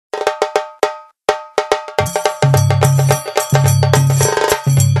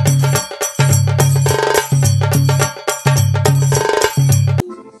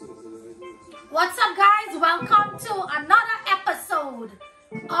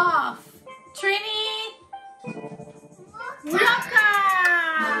of Trini Roca.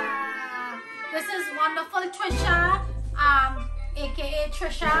 This is wonderful Trisha, aka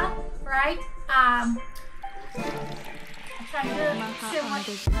Trisha, right? I'm trying to say what.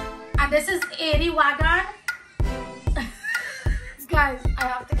 And this is 80 Wagon. Guys, I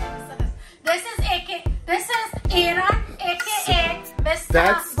have to get this. This is Aaron, aka Mr.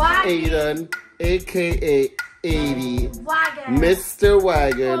 That's Wagon. Aiden, aka 80 Wagon. Mr.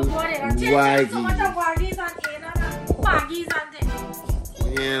 Wagon. Waggy. So much of Waggies and Aaron and Waggies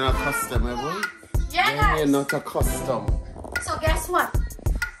and You're not custom, boy. Yeah, guys. You're not a custom. So guess what?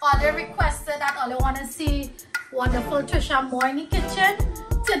 All they requested that all they want to see wonderful Trisha more in the kitchen.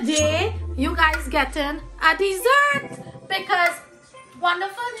 Today, you guys getting a dessert because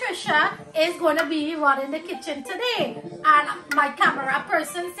wonderful Trisha is going to be running the kitchen today. And my camera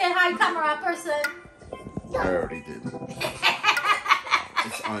person, say hi camera person. I already did.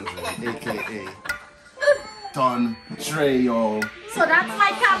 It's Andre, aka Don Treyo. So that's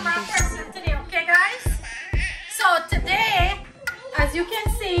my camera person today, okay guys? So today, as you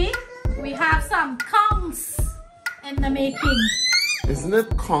can see, we have some conchs in the making. Isn't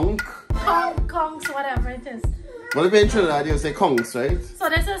it conch? Conchs, whatever it is. Well, if you're in Trinidad, you say conchs, right? So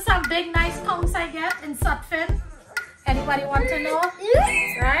this is some big nice conchs I get in Sutphin. Anybody want to know?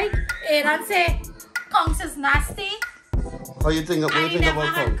 Right? Aidan say conchs is nasty. How you think, what do you think about I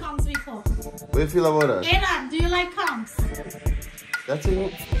never had conch? conchs before. What do you feel about that? Aidan, do you like conchs? That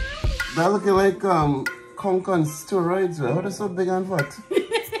thing, that looking like conch on steroids, right? How they so big and fat?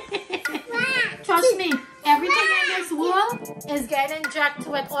 Trust me, everything in this world is getting injected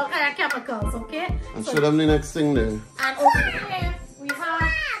with all kind of chemicals, okay? I'll show them the next thing then. And over here, we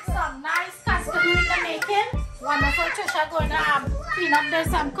have some nice Cascadoo in the making. Wonderful Trisha going to clean up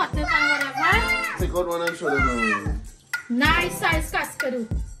this and cut it and whatever. Take out one and show them. Nice size Cascadoo.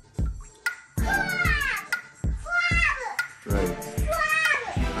 Right.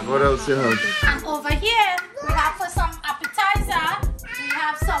 And what else you have? And over here, we have for some appetizer, we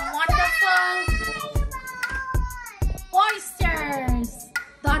have some wonderful oysters.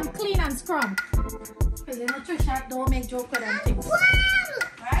 Done clean and scrub. Because you know Trisha don't make joke with them things.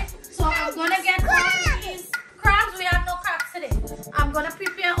 Right? So I'm going to get all these crabs. We have no crabs today. I'm going to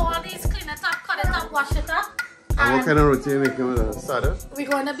prepare all these, clean it up, cut it up, wash it up. And what kind of roti you making with a sada? We're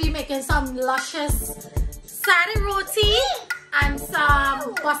going to be making some luscious sada roti and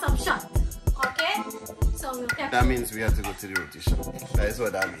some shot. Okay? So we'll get that means we have to go to the roti shop. That is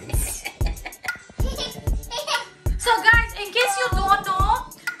what that means. So guys, in case you don't know,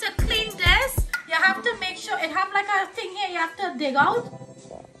 to clean this, you have to make sure it have like a thing here you have to dig out.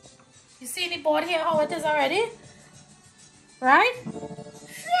 You see the board here how it is already? Right?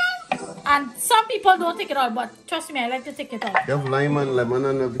 And some people don't take it out, but trust me, I like to take it out. You have lime and lemon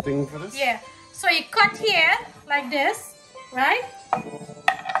and everything for this? Yeah. So you cut here like this, right?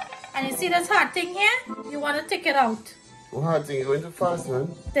 And you see this hard thing here? You want to take it out. What hard thing? You're going too fast, man.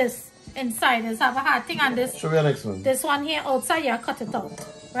 This inside is have a hard thing, and this. Show me the next one. This one here outside, you cut it out,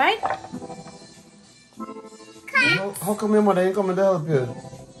 right? How come your mother ain't coming to help you?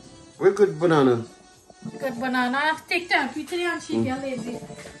 We're good banana. Good banana. Take time. Quickly and she get lazy.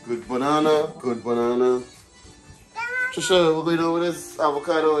 Good banana. Good banana. Trisha, we're going over this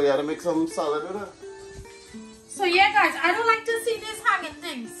avocado. You gotta make some salad with it. So yeah, guys, I don't like to see these hanging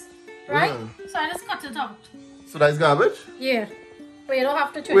things, right? Yeah. So I just cut it out. So that's garbage? Yeah. But you don't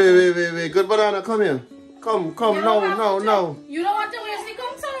have to. Wait. Good banana, come here. Come. No. You don't want to waste the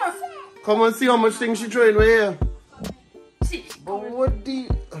gum, sir. Come and see how much things she throwing away here. See. But what the...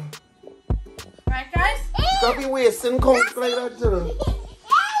 Right, guys? Can't be wasting conch like that, you know.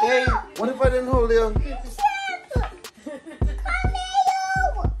 Hey, what if I didn't hold you?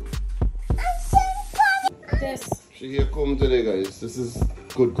 This. She here come today, guys. This is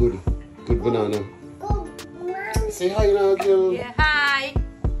good banana. Say hi now, girl. Yeah, hi.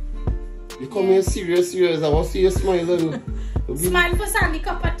 You come here serious. I want to see you smiling. Smile for Sandy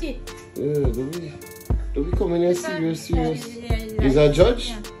cup of tea. Yeah, don't be coming here serious. Yeah. Is that a judge?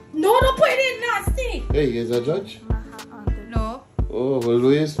 Yeah. No, don't put it in nasty. Hey, is that a judge? No. Oh, well,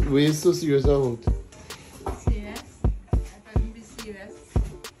 we is so serious about. Serious? I can be serious.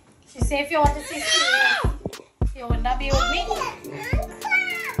 She said if you want to say serious, you will not be with me.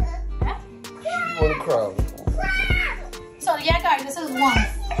 Huh? One crab. So yeah, guys, this is one.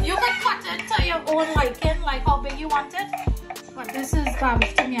 You can cut it to your own liking, like how big you want it. But this is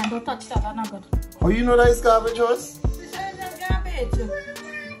garbage to me, and don't touch that. That's not good. How you know that is garbage, Ross? This is garbage.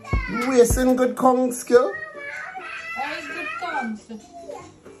 You wasting good conch skill? Why is good conch?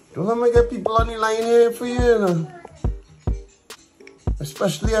 Don't let me get people on the line here for you, you know.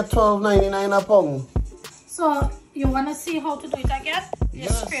 Especially at $12.99 a pound. So you wanna see how to do it again? You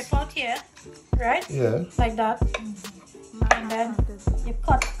scrape out here, right? Yeah. Like that. And then you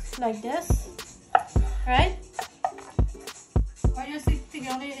cut like this. Right?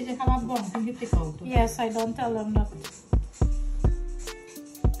 Yes, I don't tell them that.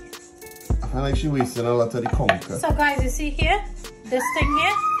 I feel like she wasting a lot of the conch. So guys, you see here? This thing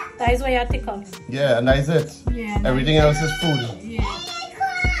here? That is where you tickle. Yeah, and that is it. Yeah. Everything else is food. Yeah.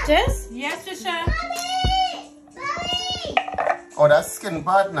 This? Yes, Trisha. Oh, that's skin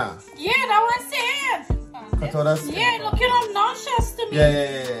part now. Yeah, that was it. Cut all that skin. Yeah, it looking all nauseous to me.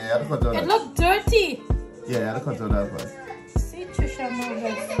 Yeah. I cut all that. It look dirty. Yeah, I cut all that part. See, Trisha, move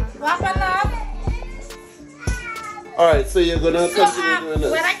this. What happened? Alright, so you're gonna continue doing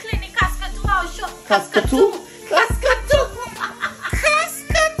this. When I clean the Cascadoo, I'll show. Cascadoo? Cascadoo!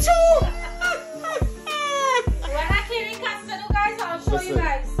 Cascadoo! When I clean the Cascadoo, guys, I'll show you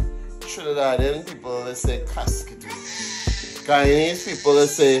guys. Trinidadian people, they say Cascadoo. Guyanese people, they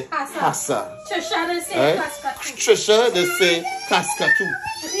say Hassa. Trisha, they say Cascadoo. Trisha, they say Cascadoo.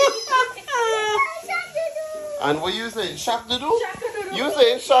 And what you saying? Shakdoo? You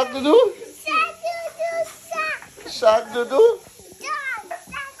saying Shakdoo? Shakdoo?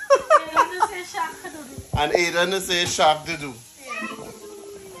 And Aiden say Shakdoo.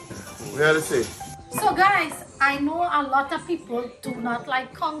 What to say? So guys, I know a lot of people do not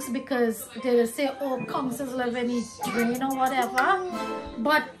like conchs because they say, oh, conchs is living in drain or whatever.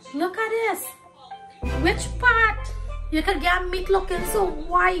 But look at this. Which part? You can get meat looking so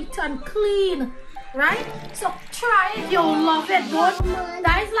white and clean. Right? So try it, you'll love it, good.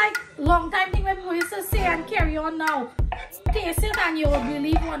 That is like long time thing when we used to say and carry on now. Taste it and you'll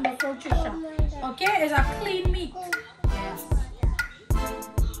believe wonderful, Trisha. Okay? It's a clean meat.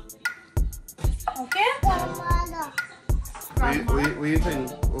 Okay? What do you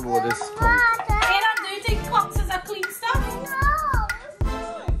think about this conch? Adam, do you think conch is a clean stuff?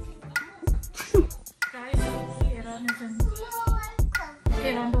 Guys, Adam isn't.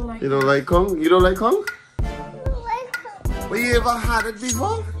 Adam don't like. You don't like conch? You don't like conch? But you ever had it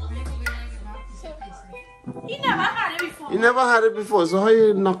before? He never had it before. You never had it before, so how are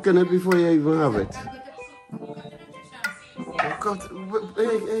you knocking it before you even have it?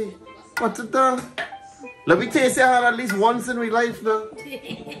 Hey, cut it down. Let me taste your hand at least once in my life now.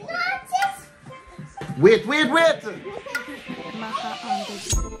 Wait.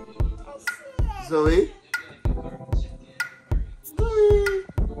 Zoe?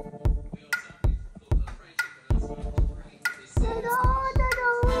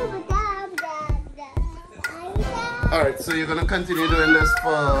 Alright, so you're gonna continue doing this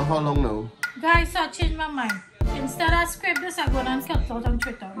for how long now? Guys, I changed my mind. Instead of scrape this, I'm gonna cut out on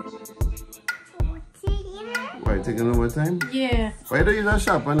Twitter. Why, taking over time? Yeah. Why don't you use a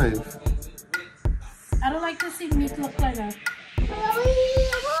sharper knife? I don't like to see meat look like that.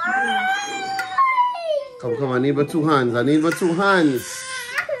 Come, I need but 2 hands.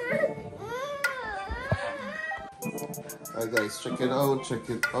 Alright guys, check it out.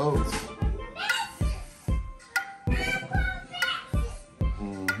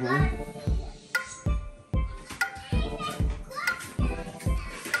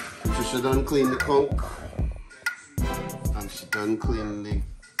 She done clean the conch. And she done clean the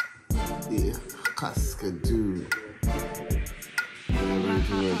Cascadoo.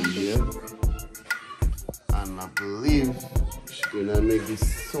 Everything ready here. And I believe she's gonna make the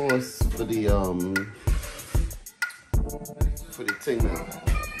sauce for the thing now.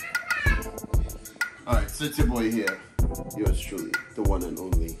 Alright, so it's your boy here. Yours truly, the one and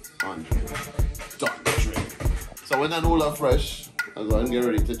only Andre. So when that all are fresh, I'm going to get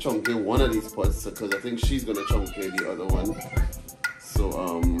ready to chunky one of these pots because I think she's going to chunky the other one.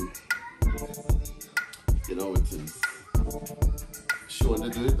 So, you know, it is. She want to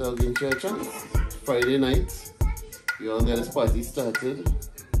do it, I'll give her a chance. Friday night, you all get this party started,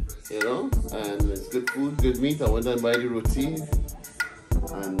 you know, and it's good food, good meat. I went and buy the roti,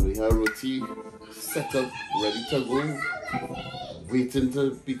 and we have roti set up, ready to go, waiting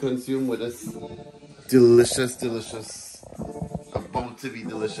to be consumed with this delicious, about to be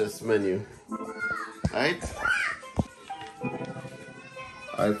delicious menu. Alright?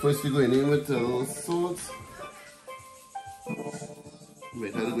 Alright, first we're going in with a little salt.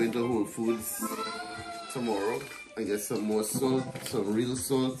 We're going to go into Whole Foods tomorrow and get some more salt, some real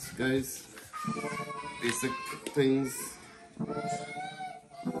salt, guys. Basic things. Black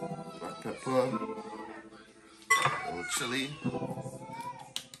pepper, a little chili, a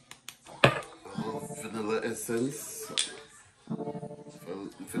little vanilla essence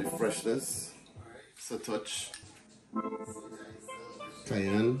for the freshness. It's a touch.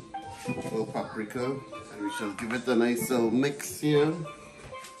 cayenne, a little paprika, and we shall give it a nice little mix here.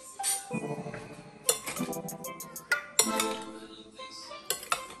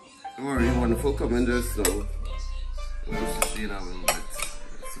 Very wonderful. Come in just now. Push the shade out a little bit.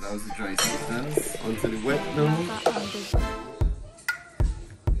 So that was the dry season. Onto the wet now.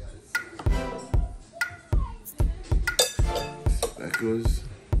 That goes.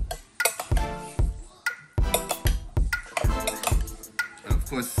 And of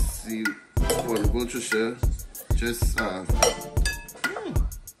course, the wonderful Trisha just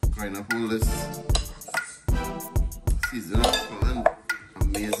grind up all this season up.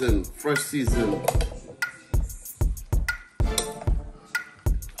 Amazing, fresh season.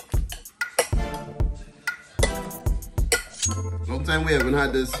 Long time we haven't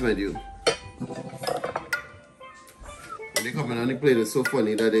had this menu. When they come in on the plate, it's so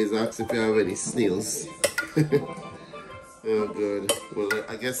funny that they ask if you have any snails. Oh god. Well,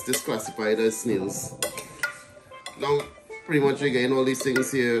 I guess this classified as snails. Now, pretty much you're getting all these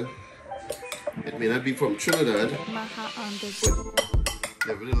things here. It may not be from Trinidad, but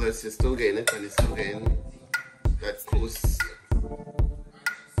nevertheless, you're still getting it, and you're still getting that close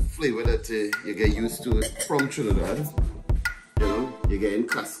flavor that you get used to it from Trinidad. You know, you're getting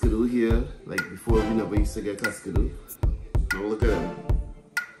Cascadoo here, like before we never used to get Cascadoo. Now look at them.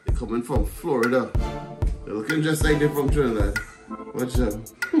 They're coming from Florida. They're looking just like they're from Trinidad. Watch them.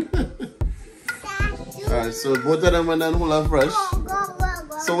 Alright, so both of them are then whole and fresh.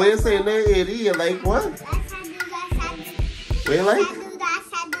 So what you saying there, Eddie? You like what? What you like?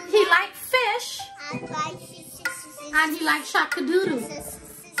 He like fish. And he like Cascadoo.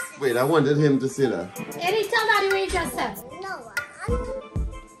 Wait, I wanted him to say that. Eddie, tell Daddy what you just said. No,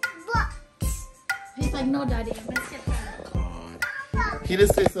 He's like, no, Daddy. He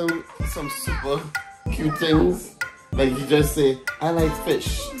just say some super cute things. Like he just say, I like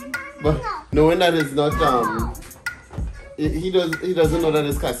fish. But knowing that it's not he doesn't know that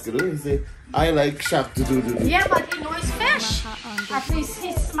it's Cascadoo. He say, I like Cascadoo. Yeah, but he knows fish. At least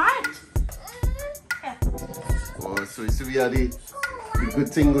he's smart. Yeah. Oh, so you see we had the good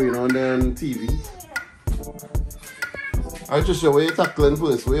thing going on there on TV. Alright, Trisha, what you tackling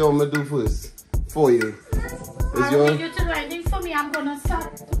first? What you want me to do first? For you? I don't need you to do anything for me. I'm gonna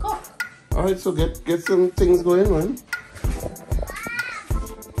start to cook. Alright, so get some things going, man.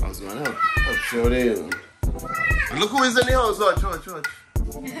 I was gonna help show them. And look who is in the house. Watch.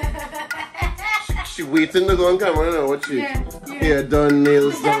 She waiting to go on camera now. What she? Yeah, done,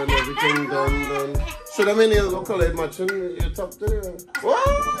 nails done, everything done. Should have my nails what color matching your top there? What?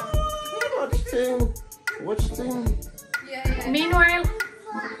 Watch thing. Yeah. Meanwhile.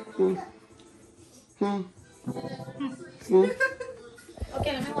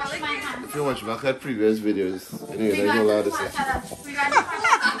 Okay, let me wash my hands. If you watch back at previous videos, anyway, there's a lot of stuff. We got to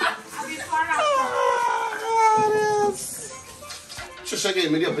Trisha gave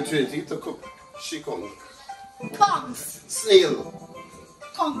me the opportunity to cook Conch. Conch. Snail.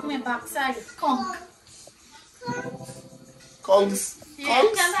 Conch my backside. Conch. Conch. Yeah,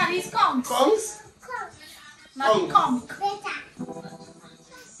 tell that he's conch. Conch? Not conch.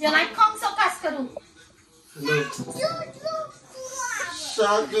 You like conch or Cascadoo? No.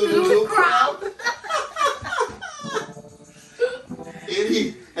 Cascadoo crab.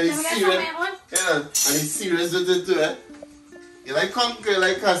 And he's serious. Yeah, and he's serious with it too, eh? You like conch or you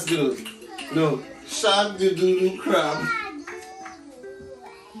like Cascadoo? No. Cascadoo crab.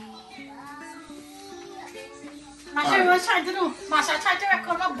 Masha, what was trying to do? Masha tried to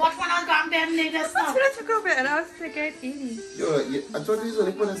record my butt when I was going there and made this stuff. Let's go over and I was thinking eating. Yo, I thought these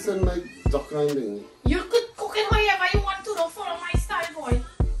only put us in like duck and thing. You could cook it however you want to, don't follow my style, boy.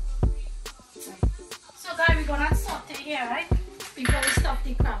 So guys, we're gonna saute here, right? Before we stuff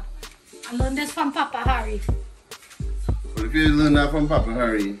the crab. I learned this from Papa Harry. But if you learn that from Papa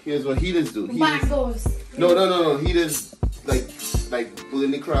Harry, here's what he does do. Mangoes. No. He does like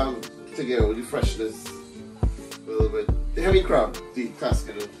pulling the crab together with the freshness. A little bit. The heavy crab, the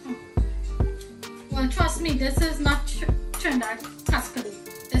Cascadoo. Well, trust me, this is not Trinidad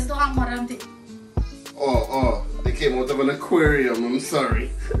Cascadoo. This don't have modern thing. Oh, they came out of an aquarium. I'm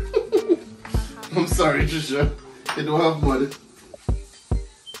sorry. I'm sorry, Trisha. They don't have mud.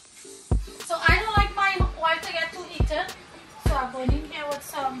 So I don't like my oil to get too heated. So I'm going in here with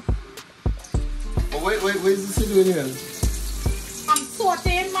some. Oh wait, what is this doing here? I'm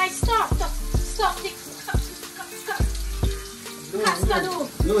sauteing my stuff. Stuff the Cascadoo.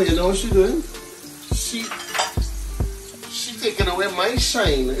 No, you know what she's doing? She taking away my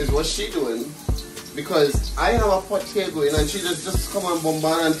shine is what she doing. Because I have a pot here going and she just come and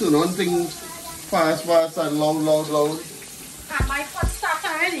bombard and turn on things fast and loud. And my pot start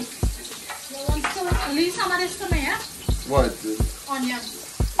leave some of this to me, yeah? What? Onion.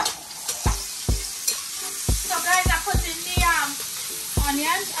 So guys, I put in the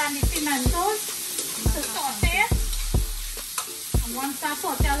onions and the pimentos to saute. And once I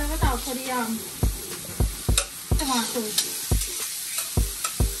saute a little bit, I'll put the tomatoes.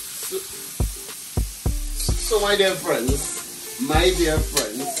 So my dear friends,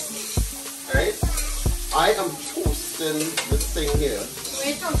 right? I am toasting this thing here.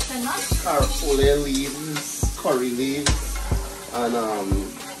 We're toasting, huh? Carpole leaves, curry leaves, and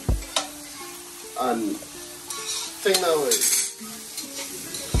thing that way.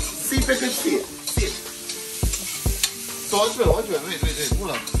 See if I can see it. See it. So watch me, wait,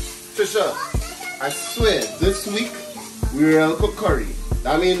 hold on. Trisha, I swear, this week we will cook curry.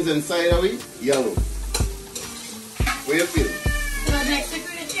 That means inside of it, yellow. Where you feel? So next week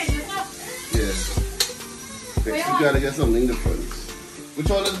we're change it up. Yeah. Next week we gotta get something different. Which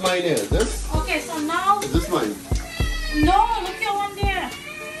one is mine here? This? Okay, so now... Is this mine? No, look your one there.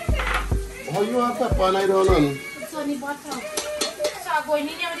 Oh, you have pepper and I don't know. It's only butter. So I'm going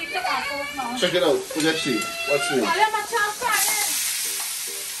in here with the tomatoes now. Check it out. Forget she. Watch me. I'll let my child fry it.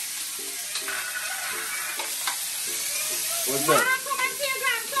 What's that? Come and see your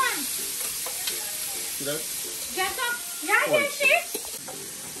grandson. See that? Get up. Yeah, here she is.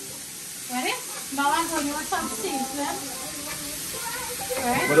 Ready? Now I'm going to put some seasoning.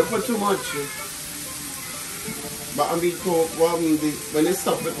 Right? But don't put too much. But I mean, when they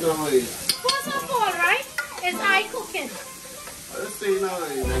stop it now, First of all, right, is I cooking. I just say now,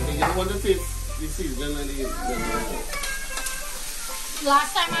 like, you don't want to taste the seasoning and the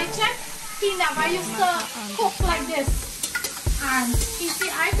Last time I checked, he never used to cook like this. And he see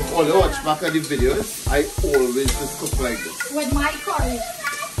I cook. Oh, you watch back at the videos, I always just cook like this. With my curry.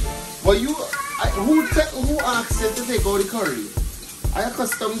 But who asked you to take out the curry? I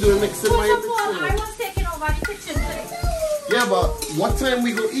accustomed doing mixing my First of all, I was taking over the kitchen today. Yeah, but what time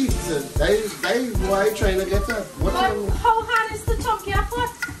we go eat? That is why I'm trying to get at. What But time? how hard is the turkey I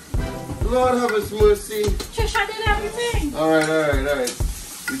put? Lord have his mercy. Trisha did everything. Alright.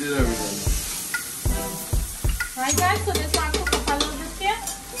 We did everything. Right guys, so this one cook up a little bit here.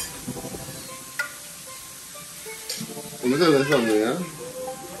 Let me tell you something, yeah?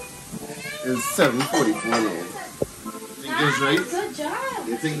 It's 7:44 now. Think it's right? Good job.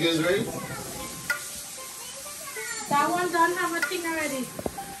 You think it's right? That one done have a thing already.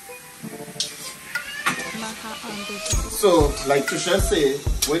 So, like Trisha say,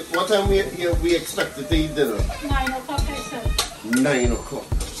 what time we expected to eat dinner? 9 o'clock I said. 9 o'clock.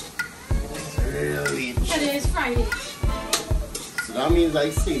 Really? Today is Friday. So that means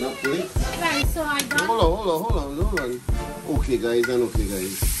I stayed up late. Right, so I done. Hold on. Okay guys.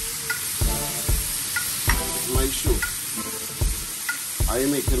 My show. I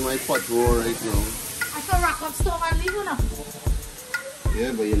am making my pot raw right now. I can rock up stove and leave you now.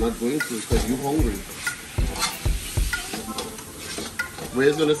 Yeah, but you're not going to because you're hungry. What are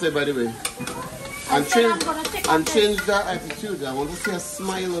you gonna say, by the way? And change that attitude. I want to see a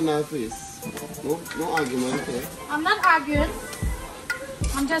smile on her face. No argument, okay? I'm not arguing.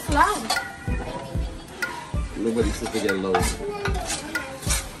 I'm just loud. Nobody said to get loud.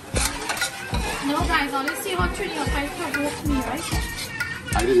 No guys, only see how Trini your guys provoked me, right?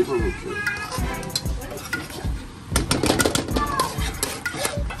 I didn't provoke you.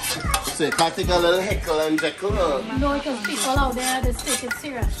 So you can't take a little heckle and jekyll or? No, because people out there, they take it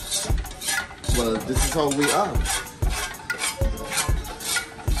serious. Well, this is how we are.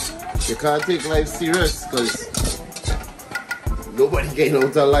 You can't take life serious because nobody getting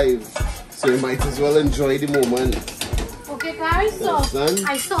out alive. So you might as well enjoy the moment. Okay guys, so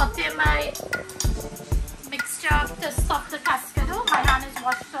I saute my mixture to stuff the Cascadoo. My hand is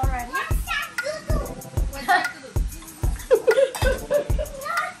washed already.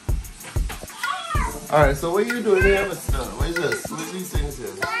 Alright, so what are you doing here, Mister? What is this? What are these things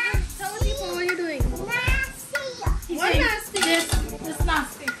here? Tell the people what you're doing. What nasty? This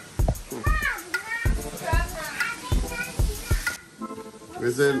nasty.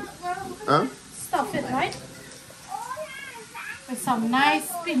 Is it? Huh? Stuff it, right? With some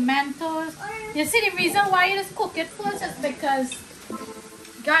nice pimentos. You see, the reason why you just cook it first is because,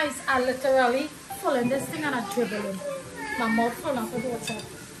 guys, I literally filling this thing and I'm dribbling. My mouth full up with water.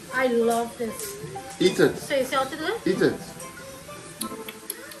 I love this. Eat it. So you see how to do it? Eat it.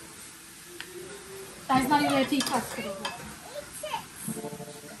 That's not the way to eat Cascadoo.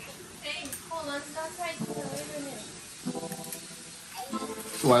 Hey, hold on. That's right.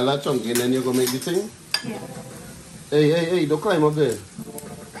 So while that chunky, then you go make the thing? Yeah. Hey, don't climb up there.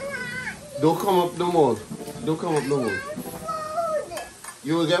 Don't come up no more. Don't come up no more.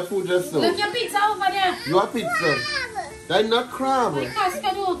 You will get food just now. Look your pizza over there. You want pizza? That's not crab. Like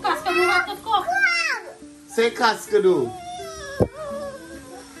Cascadoo. Cascadoo have to cook. Say Cascadoo.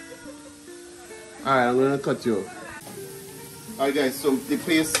 Alright, I'm gonna cut you. Alright guys, so the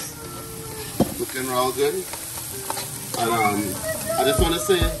paste looking real good. And I just wanna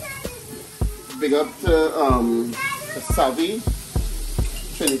say big up to Savvy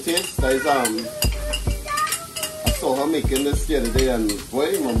Trinity. That is I saw her making this the other day and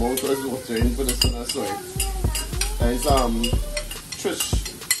boy my mouth was watering for this one I saw it. That is Trish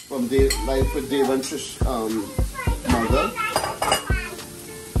from Life with Dave and Trish mother.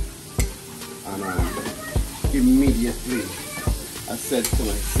 And immediately I said to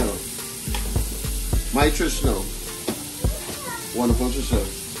myself, my Trish now, wonderful Trisha,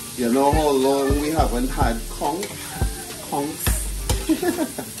 you know how long we haven't had Conch?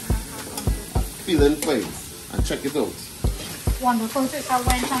 Feeling things. And check it out. Wonderful Trisha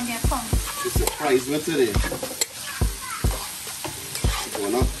went and get some. She surprised me today.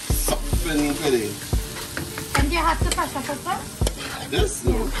 Gonna suck in today. And you had to pressure cooker? This?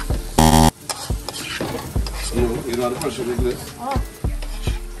 No. No, you don't have to pressure like this. Oh.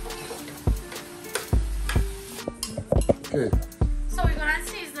 Okay. So we're gonna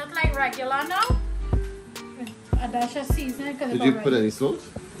season it like regular now. A dash of seasoning. Did you put any salt?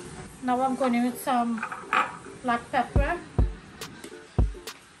 Now I'm going in with some black pepper.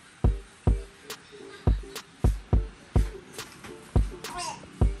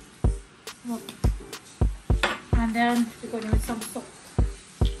 And then we're going in with some salt.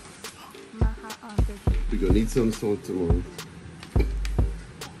 We're gonna need some salt tomorrow.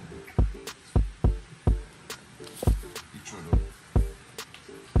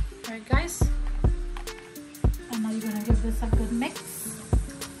 Alright guys. And now you're gonna give this a good mix.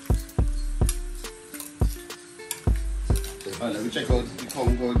 Alright, let me check out the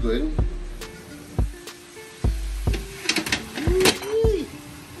combo going.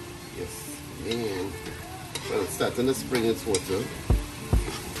 Yes, man. Well, it's starting to spring its water.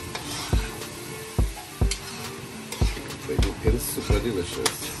 It's looking super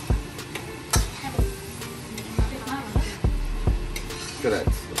delicious. Look at that.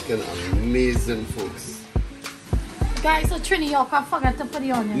 Looking amazing, folks. Guys, so Trini, you forgot to put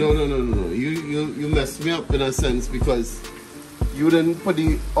the onion. No. You messed me up in a sense because you didn't put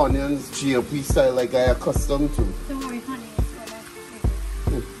the onions GOP style like I accustomed to. Don't worry, honey.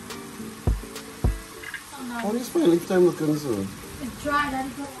 How is my lifetime looking so? It's dry, let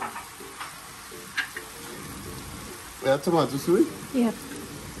it go. We have tomato sweet? Yeah.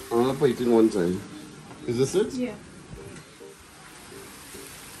 I'm gonna put it in one time. Is this it? Yeah.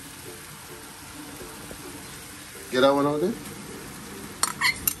 Get that one out there?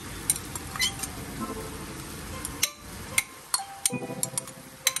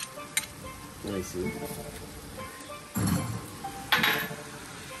 I see.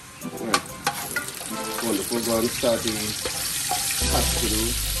 Alright. Wonderful. Go and start the Cascadoo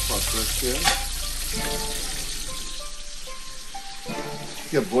process here.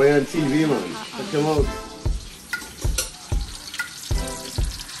 Your boy on TV, man. Check him out.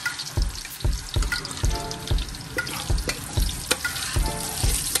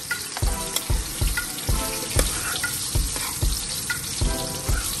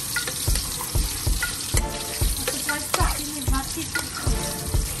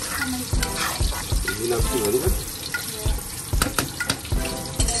 Enough to run with?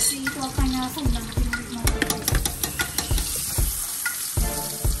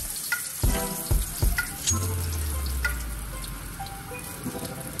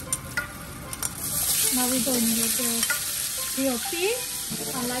 Now we're going with the GOP.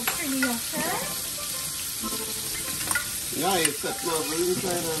 I like Trini Yorkshire. Yeah, it's set now. We're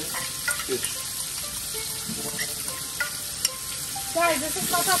inside a fish. Guys, this is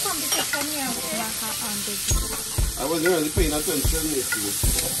not a competition here, okay? I wasn't really paying attention yesterday.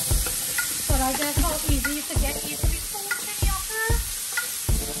 But I guess how easy to get easily food Trini Yorkshire.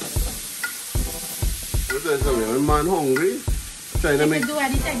 What's that? When man hungry, trying to Do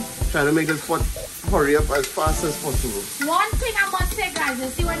anything. make this pot hurry up as fast as possible. One thing I must say, guys,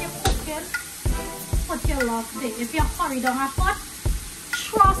 is see when you're cooking, put your love thing. If you hurry down a pot,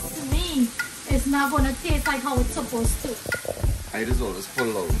 trust me, it's not going to taste like how it's supposed to. I just always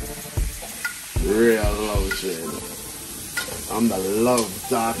pull out. Real love shit. I'm the love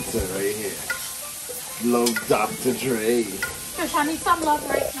doctor right here. Love Dr. Dre. Trish, I need some love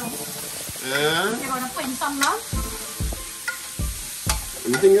right now. Yeah? You're going to put in some love?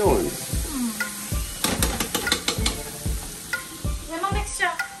 Anything you want? Where's my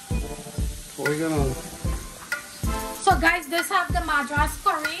mixture? What are you gonna... So So guys, this have the Madras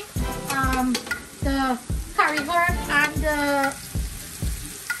curry, the curry herb, and the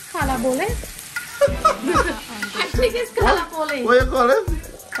calabole. I think it's calabole. What you call it?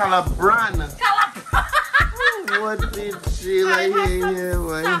 Calabran. Calabran. What did she like here?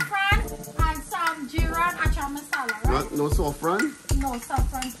 Saffron and some jeera and achar masala, right? What? No saffron? No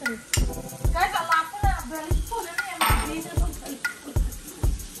saffron too. Guys, I'm laughing at belly pulling me in my face.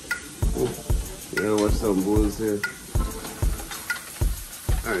 Yeah, watch some bowls here.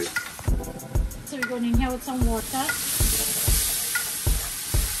 Alright. So we're going in here with some water.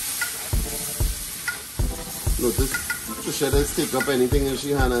 Notice Trisha just take up anything in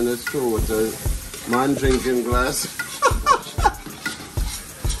she hand and just throw water. Man drinking glass.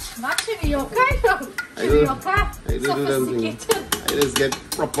 Not chirioca, chirioca. I do them things. I just get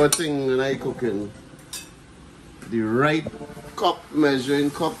proper thing when I cooking. The right cup, measuring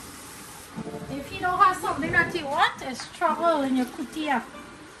cup. If you don't have something that you want, it's trouble in your kutia.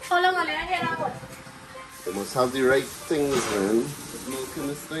 How long are you here now? You must have the right things, man. Milk in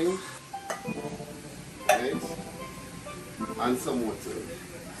this thing. Right? And some water.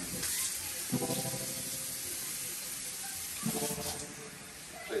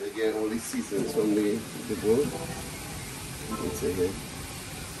 Try to get all these seasons from the bowl. Let's see here.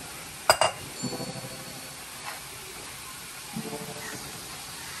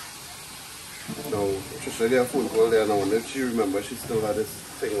 Now, Trisha got a phone call there and I wonder if she remembers she still had this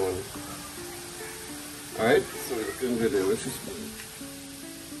thing on. Alright, so we're looking good there. Where's she spoon?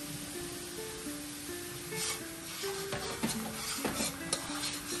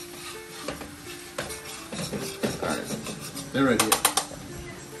 Alright, they're ready.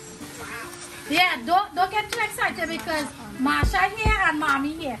 Yeah, don't get too excited because Marsha here and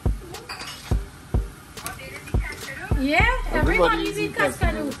Mommy here. Yeah, everybody's in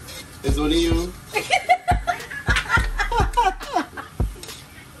Cascadoo. It's only you.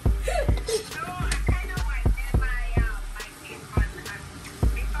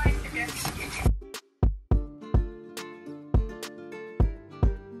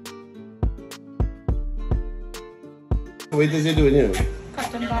 What is he doing here?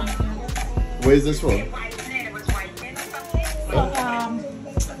 Cotton bun. Where is this from?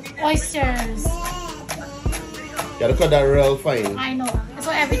 Oysters. You gotta cut that real fine. I know. So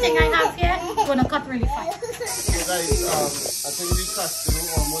everything I have here, I'm gonna cut really fine. So guys, I think the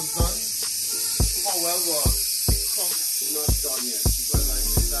Cascadoo almost done. However, the cup not done yet because I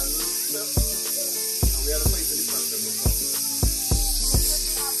did that little step and we had to place in the Cascadoo cup.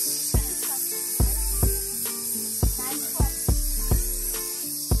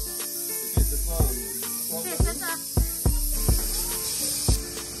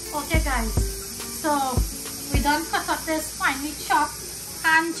 Okay guys, so we done cut up this finely chopped,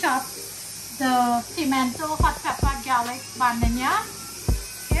 hand chopped, the pimento, hot pepper, garlic, banana.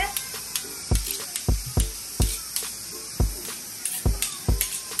 Okay.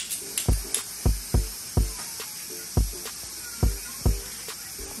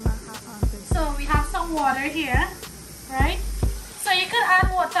 So we have some water here, right? So you can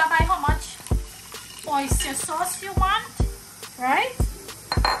add water by how much oyster sauce you want, right?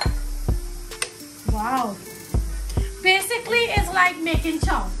 Wow. Basically, it's like making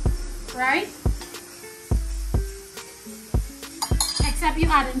chow, right? Except you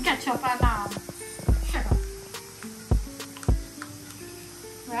add in ketchup and sugar,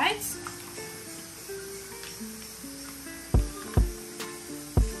 right?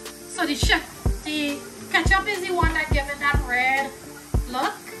 So the ketchup is the one that gives it that red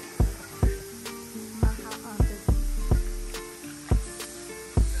look.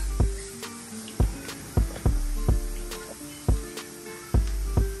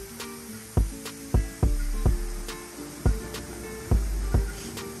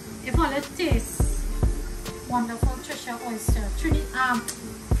 It tastes wonderful. Trisha oyster,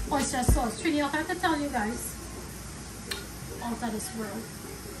 oyster sauce. Trini, I have to tell you guys, out of this world,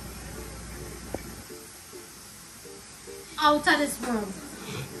 out of this world.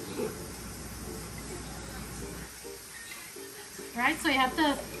 Right, so you have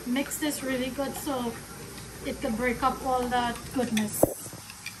to mix this really good so it can break up all that goodness.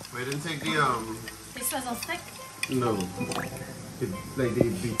 We didn't take the This was a stick. no. Like they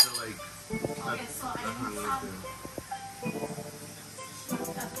beat it like that, Okay, so I need some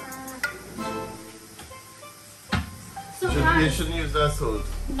pepper. So you guys, shouldn't use that salt.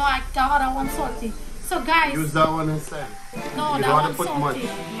 no, I got that one salty. So guys, Use that one instead. no, You that don't want one's to put salty.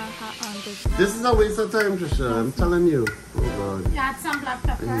 much. This is a waste of time, Trisha. I'm telling you. Oh God. You add some black I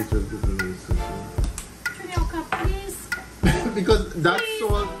pepper. need to do this. Trinioka, please. because that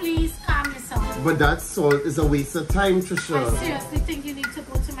salt. Please calm yourself. But that salt is a waste of time, I Trisha. seriously think you need to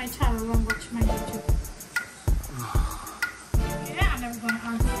go to my channel and watch my YouTube. Yeah, I'm never gonna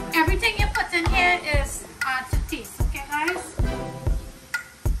answer. Everything you put in here is to taste, okay, guys?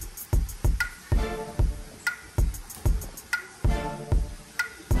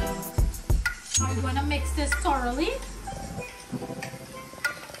 I'm gonna mix this thoroughly.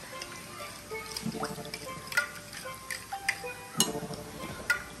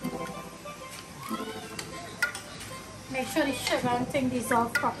 Make sure the sugar and thing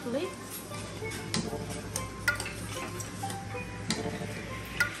dissolve properly.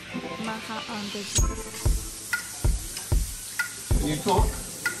 Can you talk?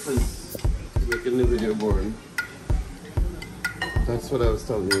 Because you're making the video boring. That's what I was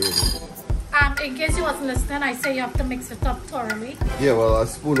telling you. In case you wasn't listening, I say you have to mix it up thoroughly. Yeah, well, a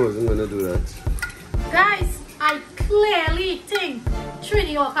spoon wasn't going to do that. Guys, I clearly think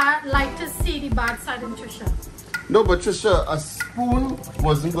Trini Oka like to see the bad side in Trisha. No, but Trisha, a spoon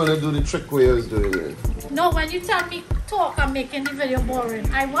wasn't going to do the trick where I was doing it. No, when you tell me talk, I'm making the video boring.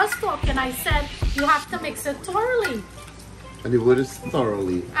 I was talking, I said you have to mix it thoroughly. And the word is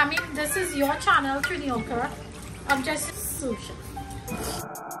thoroughly. I mean, this is your channel, Trini Oka. I'm just sushi.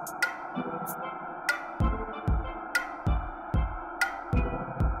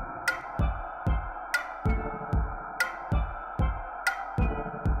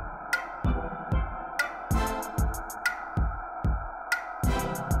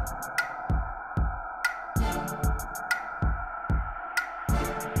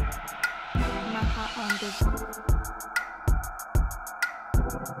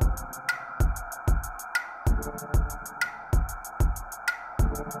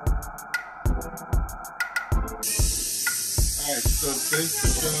 Alright, so this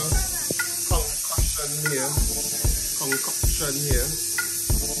is the concoction here.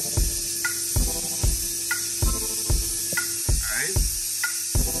 Alright.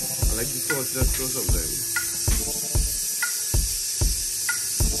 I like the sauce just so sometimes.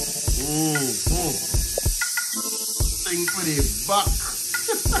 Thing for the buck.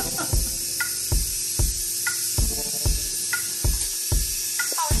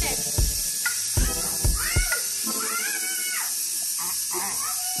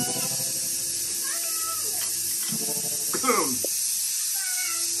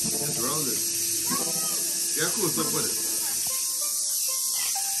 Just roll it. Yeah, close up with it.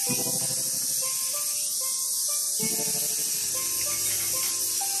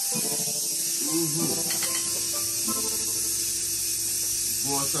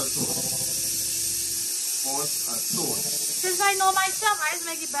 Boss at all. Since I know myself, I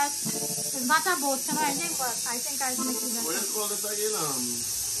make it best. It's not about anything, but I think I make it best. What is called this again?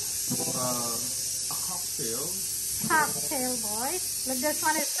 A cocktail. Cocktail, boy. Look, this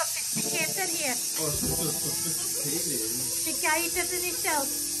one is sophisticated here. Oh, it's so sophisticated. She can eat it in itself.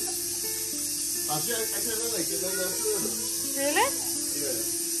 Actually, I kind of like it like that too. Really? Yeah.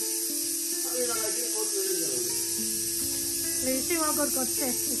 I mean, I like it both ways. Let's see what good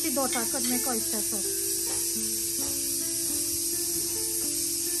say. She daughter could make oyster soup.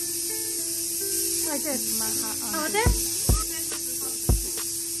 Like this. How it is?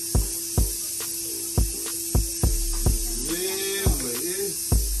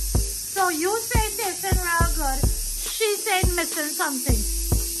 So you say it tasting real good. She said missing something.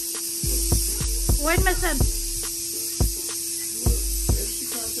 What missing? If she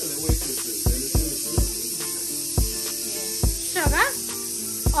can't tell it, wait missing. Then it's missing. Sugar?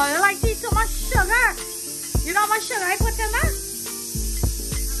 Oh, you like to eat too much sugar? You know how much sugar I put in that?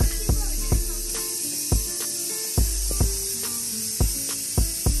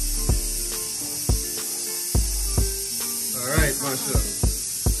 Alright, Masha.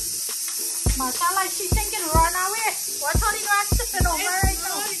 Masha, like she thinking run away. What's all the grass sipping over right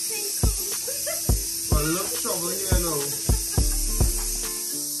now? Well, look trouble here now.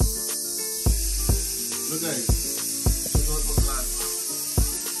 Look guys. Look out for glass.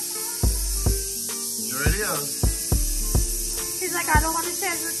 You ready, huh? She's like, I don't want to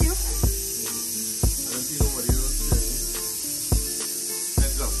share it with you. I don't see nobody else sharing.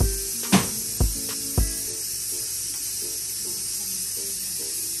 Heads up.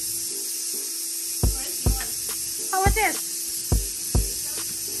 How it is?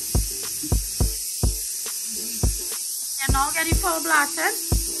 You're now getting full blasted.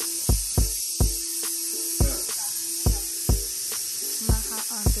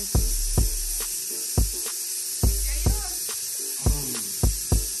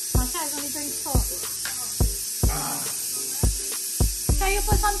 Masha is only doing sauce. Can you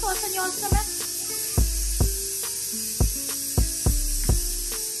put some sauce in yours, Simon?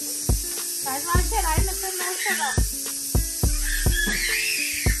 That's why I said I listen no sugar.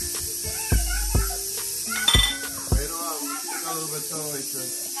 I know I'm a little bit sorry,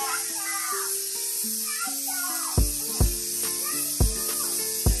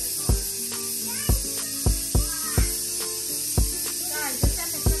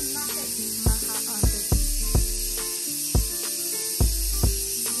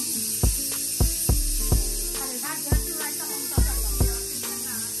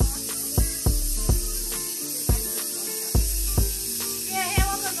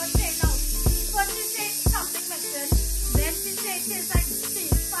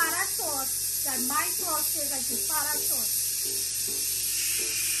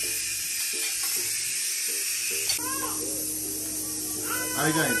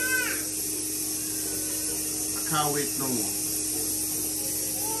 Alright guys, I can't wait no more.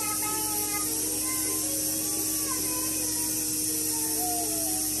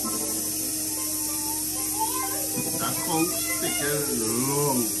 That conch sticking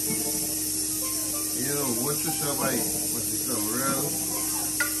long. You know, what you should buy, but it's a real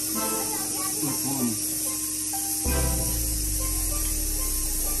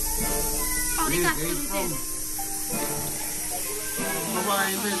How did Cascadoo from?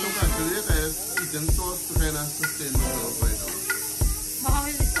 Bye, look at it, eating sauce to kind of sustain myself right now. But how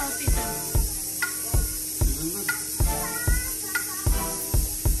is the sauce eaten? Isn't it?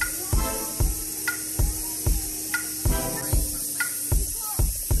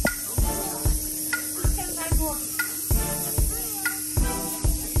 Can I go?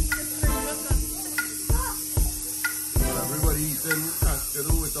 Everybody eating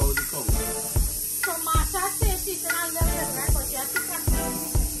Cascadoo without the conch. So Masha says she's in a little bit, right? But you have to cut it.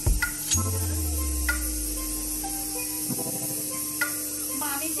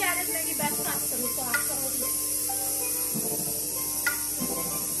 Mommy said it's maybe best Cascadoo, so after all this.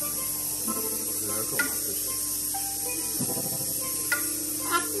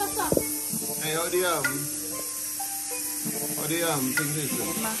 Ask my son. Hey, how the thing is?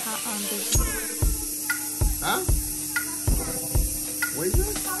 Huh? What is it?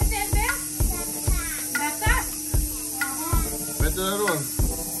 How is it, babe? Better? Better than what?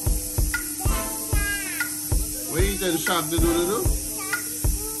 What you eating shark to do?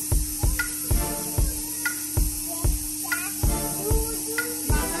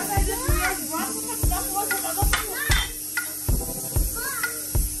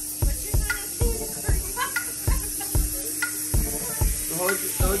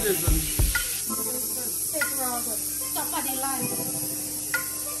 How it is? Take raw good. Stop at the line.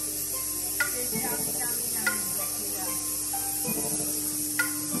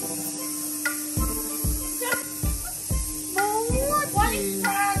 What is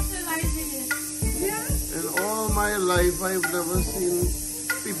fertilizing it? Yeah. In all my life, I've never seen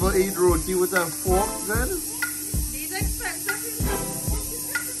people eat roti with a fork, then. These expensive.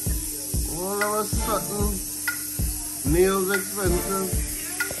 All of a sudden, nails expensive.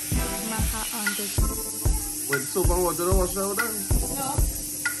 With soap and water to wash out then? No.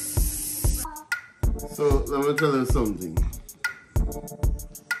 So, let me tell you something.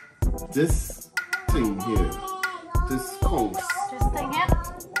 This thing here, this conch, Just thing it.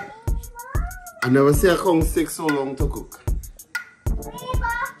 I never see a conch take so long to cook.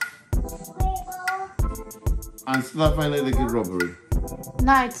 And still I find it like a robbery.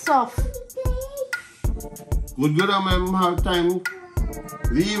 No, it's soft. Would good have time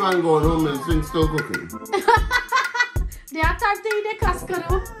leave and go home and things still cooking. They have time to eat the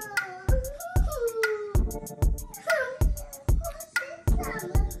Cascadoo.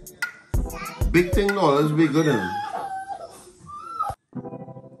 Big thing always be good enough.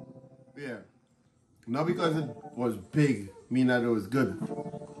 Yeah. Not because it was big, mean that it was good.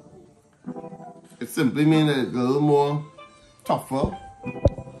 It simply means that it's a little more tougher.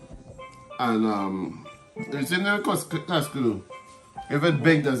 And it's in the Cascadoo. If it's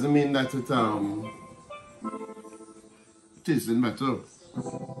big doesn't mean that it tasting better.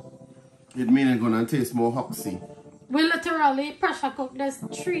 It means it's gonna taste more hoxy. We literally pressure cook this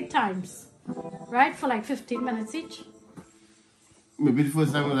 3 times, right? For like 15 minutes each. Maybe the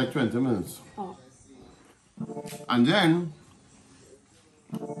first time was like 20 minutes. Oh. And then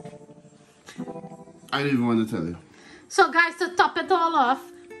I didn't even want to tell you. So guys, to top it all off,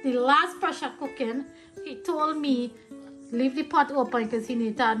 the last pressure cooking, he told me leave the pot open because he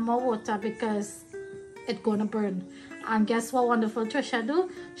need to add more water because it's gonna burn. And guess what wonderful Trisha do?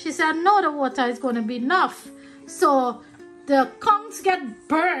 She said no, the water is gonna be enough. So the conchs get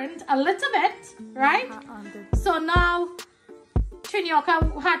burned a little bit, right? So now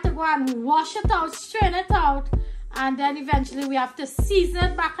Trinioka had to go and wash it out, strain it out, and then eventually we have to season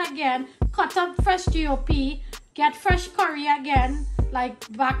it back again cut up fresh GOP, get fresh curry again,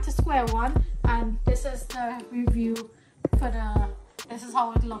 like back to square one. And this is the review for this is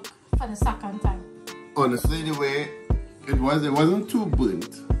how it looked for the second time. Honestly, the way it wasn't too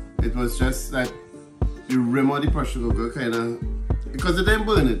burnt. It was just that the rim of the pressure cooker kind of, because it didn't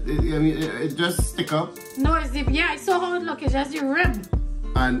burn it. I mean, it just stick up. No, it's the, yeah, I saw how it looked. It's just the rim.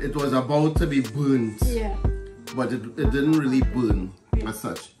 And it was about to be burnt. Yeah. But it didn't really burn as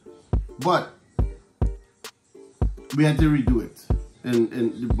such. But we had to redo it in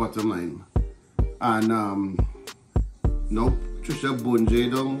the bottom line. And nope, Trisha Bonjay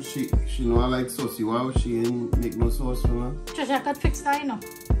down. She know I like saucy. Wow, she ain't make no sauce for her. Trisha could fix that, you know.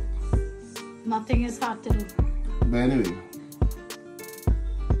 Nothing is hard to do. But anyway.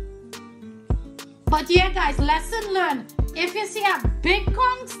 But yeah, guys, lesson learned. If you see a big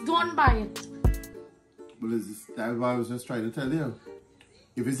conch, don't buy it. Well, that's what I was just trying to tell you.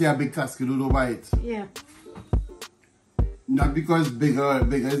 If you see a big Cascadoo, don't buy it. Yeah. Not because bigger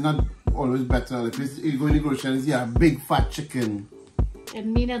is not always better. If you go in the grocery and see a big fat chicken, it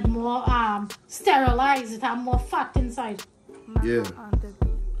means it's more sterilized. It has more fat inside. Yeah.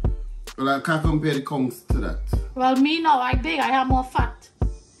 Well, I can't compare the conch to that. Well, me now, I big. I have more fat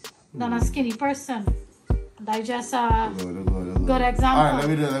than a skinny person. That's just a good example. Alright,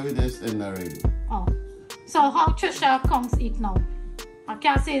 let me just end already. Oh. So how Trisha conch eat now? I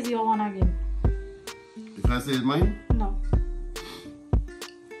can't say it's your one again. You can't say it's mine? No.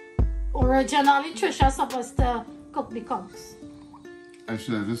 Originally, Trisha supposed to cook the conchs. I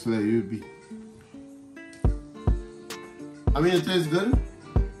should have just let you be. I mean, it tastes good.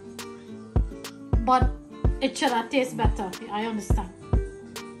 But it should have tasted better. I understand.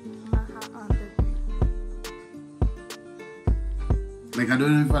 Like, I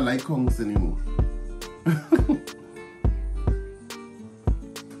don't know if I like conchs anymore.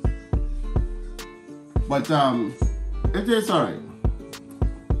 But it tastes alright.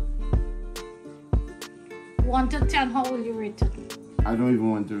 1 to 10, how will you rate it? I don't even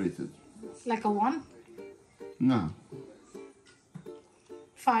want to rate it. Like a 1? No.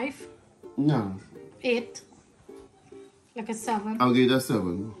 5? No. 8? Like a 7? I'll give it a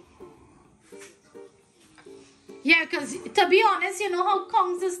 7. Yeah, because to be honest, you know how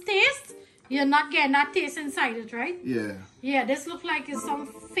conchs taste? You're not getting that taste inside it, right? Yeah. Yeah, this looks like it's some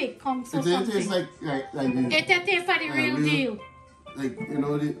fake conchs or something. It tastes like it tastes like the real deal. Like, you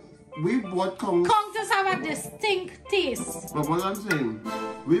know, we bought conchs. Conchs just have a distinct taste. But what I'm saying,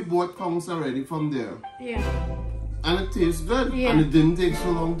 we bought conchs already from there. Yeah. And it tastes good. Yeah. And it didn't take so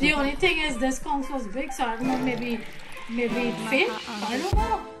long. The only thing is this conch was big, so I don't know, maybe it fit. I don't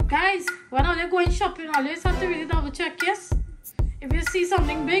know. Guys, when you're going shopping, always have to really double check, yes? If you see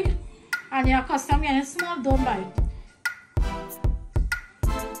something big and you're accustomed getting small, don't buy it.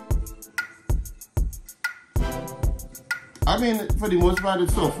 I mean, for the most part,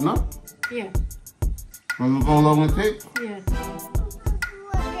 it's soft, no? Yeah. But look how long it takes. Yeah.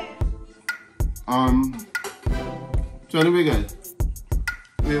 So anyway, guys,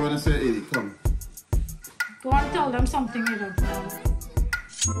 we want to say, Eddie, come. Go and tell them something, you know.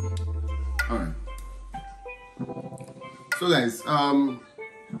 Alright. So guys,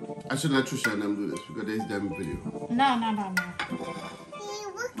 I should let Trisha and them do this because there's them video. No.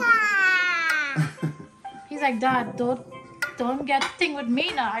 He's like, Dad, don't get thing with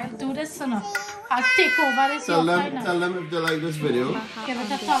me now. I'll do this, you know. I'll take over this. Tell them if they like this video. Give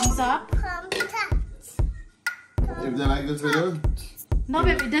it a thumbs up. If they like this video. No,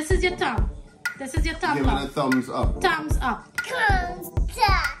 baby, this is your thumb. This is your thumb Give up. it a thumbs up. Thumbs up.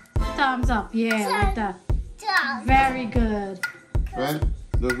 Thumbs up. Yeah, like that. Very good. Right?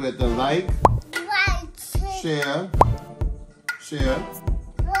 Don't forget to like, share.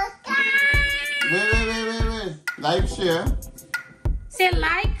 Wait. Like, share. Say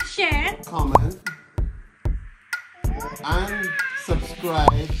like, share. Comment. And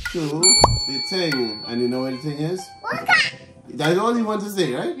subscribe to the thing. And you know what the thing is? That's all you want to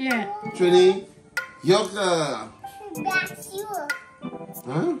say, right? Yeah. Trini, Yoka. Bless you.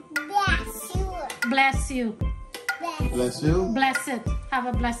 Huh? Bless you. Bless you. Bless you. Blessed. Have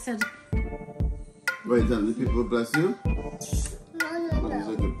a blessed. Wait, tell the people bless you. No. He's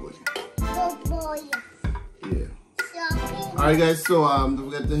a good boy. Good boy. Yeah. Alright guys, so don't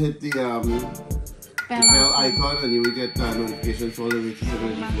forget to hit the bell icon and you will get notifications for all the latest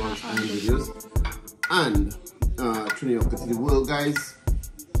videos and videos. And Trini Yoka to the world, guys.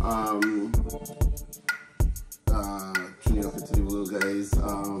 Trini Yoka to the world, guys.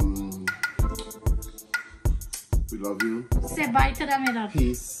 We love you. Say bye to them, you know.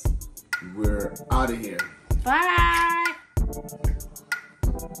 Peace. We're out of here. Bye.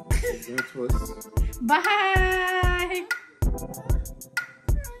 That's first. Bye.